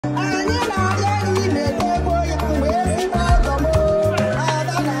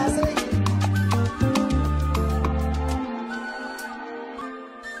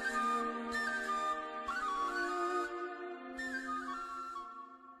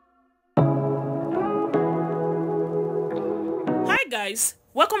Guys,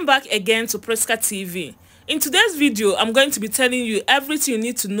 welcome back again to Preska TV. In today's video, I'm going to be telling you everything you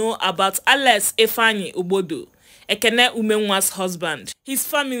need to know about Alex Efani Obodo, Ekene Umenwa's husband, his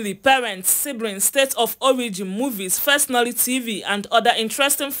family, parents, siblings, state of origin, movies, first knowledge TV, and other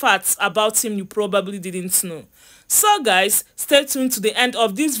interesting facts about him you probably didn't know. So guys, stay tuned to the end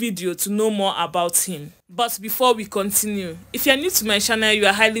of this video to know more about him. But before we continue, if you are new to my channel, you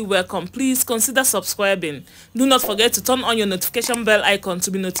are highly welcome. Please consider subscribing. Do not forget to turn on your notification bell icon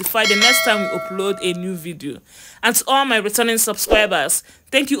to be notified the next time we upload a new video. And to all my returning subscribers,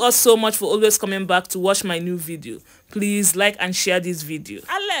 thank you all so much for always coming back to watch my new video. Please like and share this video.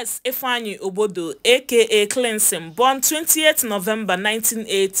 Alex Efani Obodo, aka Kleanson, born 20th November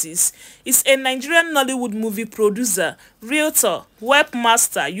 1980s, is a Nigerian Nollywood movie producer, realtor,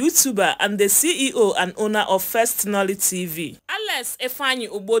 webmaster, YouTuber, and the CEO and owner of First Knowledge TV. Alex Efani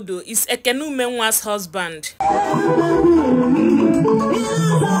Obodo is Ekene Umenwa's husband.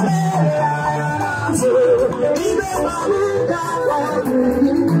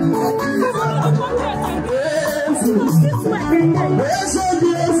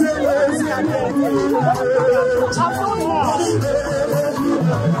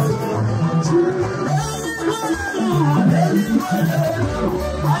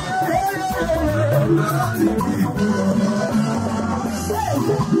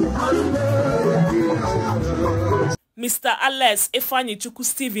 Mr. Alex Efani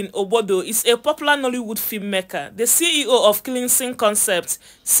Stephen Obodo is a popular Nollywood filmmaker, the CEO of Kleanson Concept,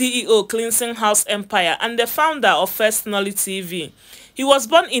 CEO Kleanson House Empire, and the founder of First Knowledge TV. He was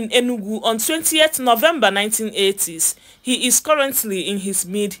born in Enugu on 20th November 1980s. He is currently in his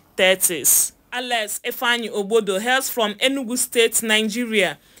mid-30s. Alex Efani Obodo hails from Enugu State,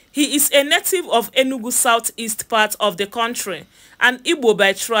 Nigeria. He is a native of Enugu southeast part of the country, an Igbo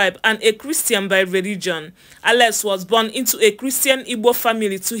by tribe and a Christian by religion. Alex was born into a Christian Igbo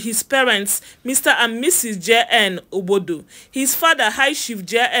family to his parents, Mr. and Mrs. J.N. Obodo. His father, High Chief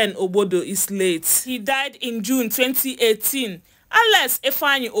J.N. Obodo, is late. He died in June 2018. Alex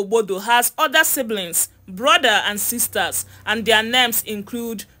Efani Obodo has other siblings, brother and sisters, and their names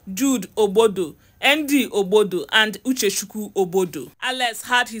include Jude Obodo, Ndi Obodo, and Uchechukwu Obodo. Alex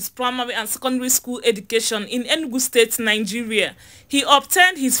had his primary and secondary school education in Enugu State, Nigeria. He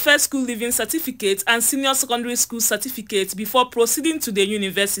obtained his first school leaving certificate and senior secondary school certificate before proceeding to the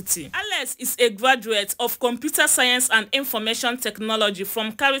university. Alex is a graduate of Computer Science and Information Technology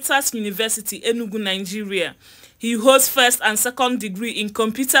from Caritas University, Enugu, Nigeria. He holds first and second degree in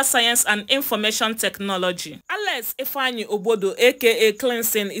Computer Science and Information Technology. Alex Efani Obodo, aka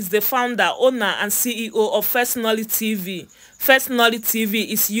Kleanson, is the founder, owner, and CEO of First Knowledge TV. First Knowledge TV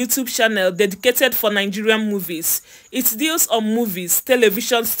is a YouTube channel dedicated for Nigerian movies. It deals on movies,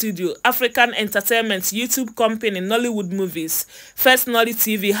 television studio, African entertainment, YouTube company, Nollywood movies. First Knowledge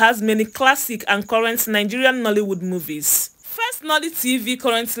TV has many classic and current Nigerian Nollywood movies. First Knowledge TV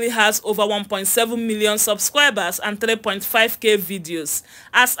currently has over 1.7 million subscribers and 3.5k videos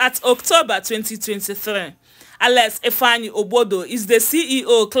as at October 2023. Alex Efani Obodo is the CEO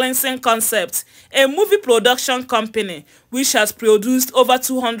of Kleanson Concept, a movie production company which has produced over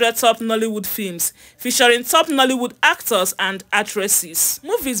 200 top Nollywood films featuring top Nollywood actors and actresses.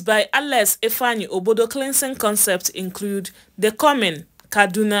 Movies by Alex Efani Obodo Kleanson Concept include The Coming,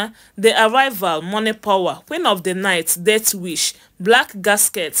 Kaduna, The Arrival, Money Power, Queen of the Night, Death Wish, Black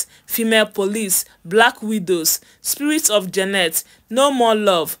Gasket, Female Police, Black Widows, Spirit of Janet, No More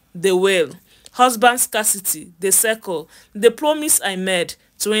Love, The Whale, Husband Scarcity, The Circle, The Promise I Made,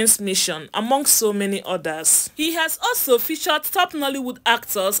 Twins Mission, among so many others. He has also featured top Nollywood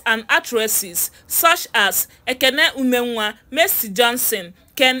actors and actresses such as Ekene Umenwa, Mercy Johnson,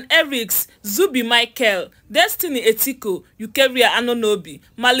 Ken Eriks, Zubi Michael, Destiny Etiko, Eukeria Anonobi,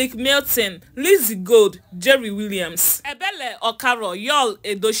 Malik Milton, Lizzie Gold, Jerry Williams, Ebele Okaro, Yul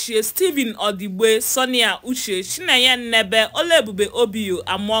Edochie, Stephen Odigwe, Sonia Uche, Chinayen Nebe, Olebube Obio,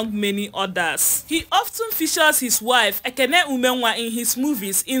 among many others. He often features his wife, Ekene Umenwa, in his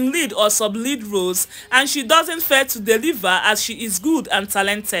movies in lead or sub-lead roles, and she doesn't fail to deliver as she is good and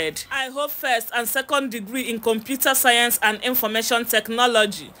talented. I hold first and second degree in Computer Science and Information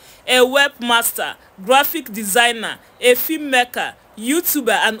Technology, a webmaster, graphic designer, a filmmaker,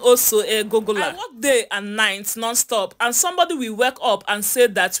 YouTuber, and also a Googler. I work day and night non-stop, and somebody will wake up and say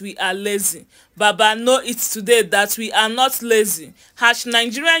that we are lazy. Baba, know it today that we are not lazy.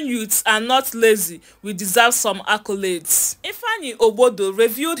 Nigerian youths are not lazy. We deserve some accolades. Efani Obodo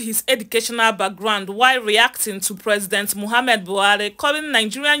reviewed his educational background while reacting to President Muhammad Buhari calling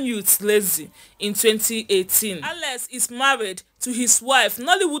Nigerian youths lazy in 2018. Alex is married to his wife,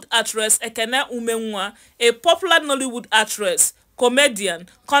 Nollywood actress Ekene Umenwa, a popular Nollywood actress, comedian,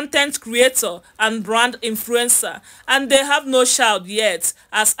 content creator, and brand influencer, and they have no child yet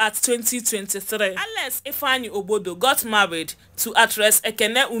as at 2023. Alex Ifeanyi Obodo got married to actress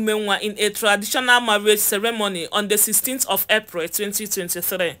Ekene Umenwa in a traditional marriage ceremony on the 16th of April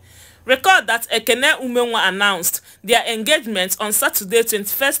 2023. Record that Ekene Umenwa announced their engagement on Saturday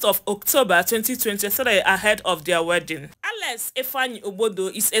 21st of October 2023 ahead of their wedding. Alex Ifeanyi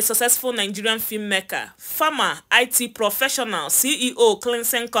Obodo is a successful Nigerian filmmaker, farmer, IT professional, CEO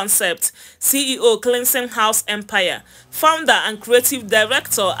Kleanson Concept, CEO Kleanson House Empire, founder and creative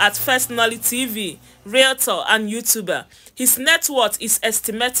director at First Knowledge TV, realtor and YouTuber. His net worth is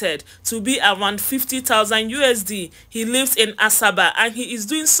estimated to be around 50,000 USD. He lives in Asaba and he is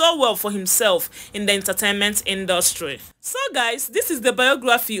doing so well for himself in the entertainment industry. So guys, this is the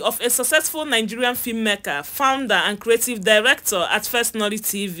biography of a successful Nigerian filmmaker, founder and creative director at First Knowledge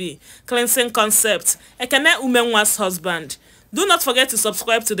TV, Kleanson Concept, Ekene Umenwa's husband. Do not forget to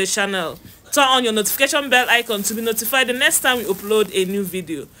subscribe to the channel. Turn on your notification bell icon to be notified the next time we upload a new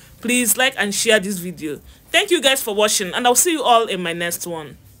video. Please like and share this video. Thank you guys for watching, and I'll see you all in my next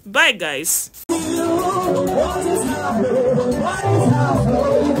one. Bye guys.